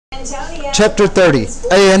Chapter 30.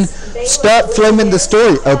 And stop flaming the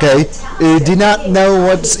story, okay? You do not know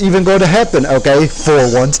what's even going to happen, okay?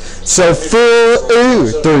 4 ones. So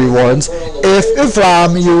 3 ones. If you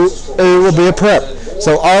flame, it will be a prep.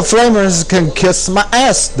 So all flamers can kiss my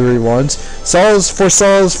ass, 3 ones. Souls for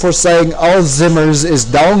saying all Zimmers is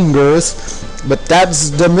dangerous. But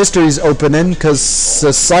that's the mysteries opening, cause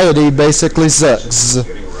society basically sucks.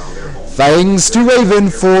 Thanks to Raven,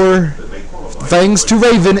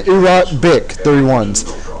 Urot Bick, 3 ones.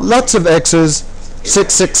 Lots of X's,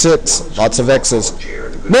 666, lots of X's.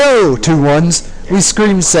 No, 2 ones, we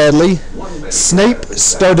screamed sadly. Snape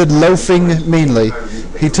started loafing meanly.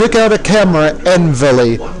 He took out a camera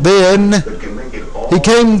envily. Then he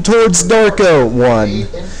came towards Darko, 1.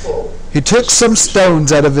 He took some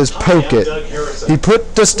stones out of his pocket. He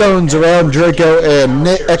put the stones around Draco and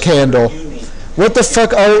lit a candle. What the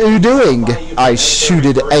fuck are you doing? I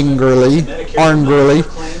shooted angrily.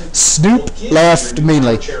 Snoop laughed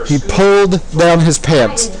meanly. He pulled down his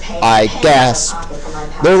pants. I gasped.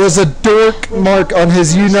 There was a dork mark on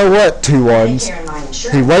his you-know-what, 2 ones.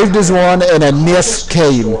 He waved his wand and a knife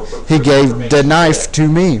came. He gave the knife to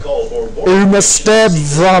me. You must stab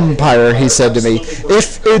vampire, he said to me.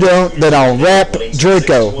 If you don't, then I'll rap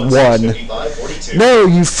Draco, 1. No,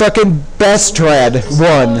 you fucking bastard,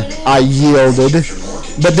 1. I yielded.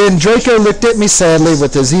 But then Draco looked at me sadly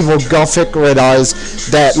with his evil gothic red eyes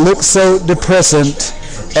that looked so depressant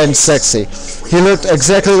and sexy. He looked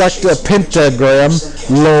exactly like the pentagram,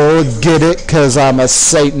 lol, get it, cause I'm a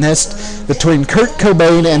Satanist, between Kurt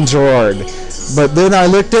Cobain and Gerard. But then I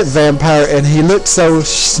looked at Vampire and he looked so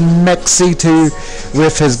smexy too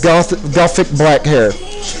with his gothic black hair.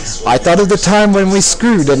 I thought of the time when we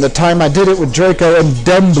screwed and the time I did it with Draco and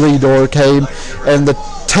Dumbledore came and the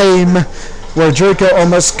time where Draco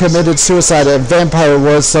almost committed suicide and Vampire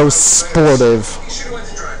was so sportive.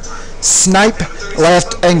 Snipe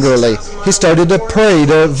laughed angrily. He started to pray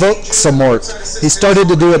to Voxamort. He started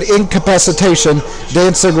to do an incapacitation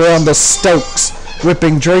dancing around the Stokes,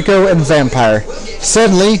 whipping Draco and Vampire.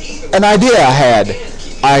 Suddenly, an idea I had.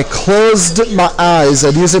 I closed my eyes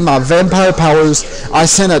and using my vampire powers, I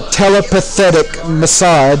sent a telepathic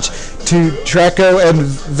massage to Draco and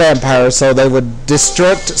Vampire so they would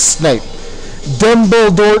destruct Snape.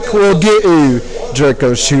 Dumbledore will get you,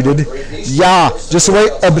 Draco shooted. Yeah, just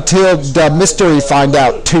wait until the mystery find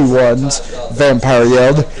out, 2 ones, Vampire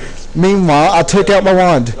yelled. Meanwhile, I took out my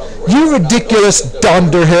wand. You ridiculous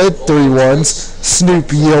dunderhead, 3 ones,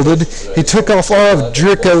 Snoop yielded. He took off all of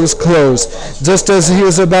Draco's clothes, just as he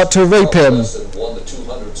was about to rape him.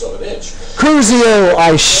 Crucio,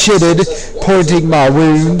 I shitted, pointing my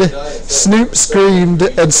wound. Snoop screamed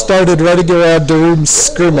and started running around the room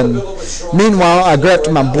screaming. Meanwhile, I grabbed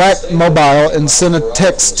my black mobile and sent a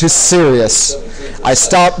text to Sirius. I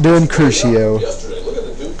stopped doing Crucio.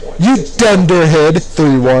 You dunderhead,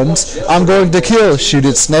 3 ones. I'm going to kill,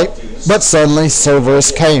 shooted Snape. But suddenly,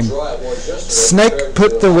 Cerberus came. Snake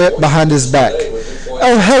put the whip behind his back.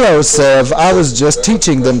 Oh, hello, Sev. I was just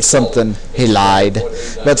teaching them something. He lied.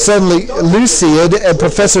 But suddenly, Luciad and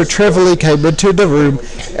Professor Trevelyan came into the room,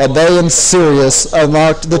 and they and Sirius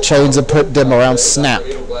unlocked the chains and put them around Snap.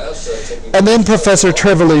 And then Professor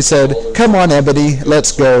Trevelyan said, "Come on, Ebony,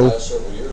 let's go."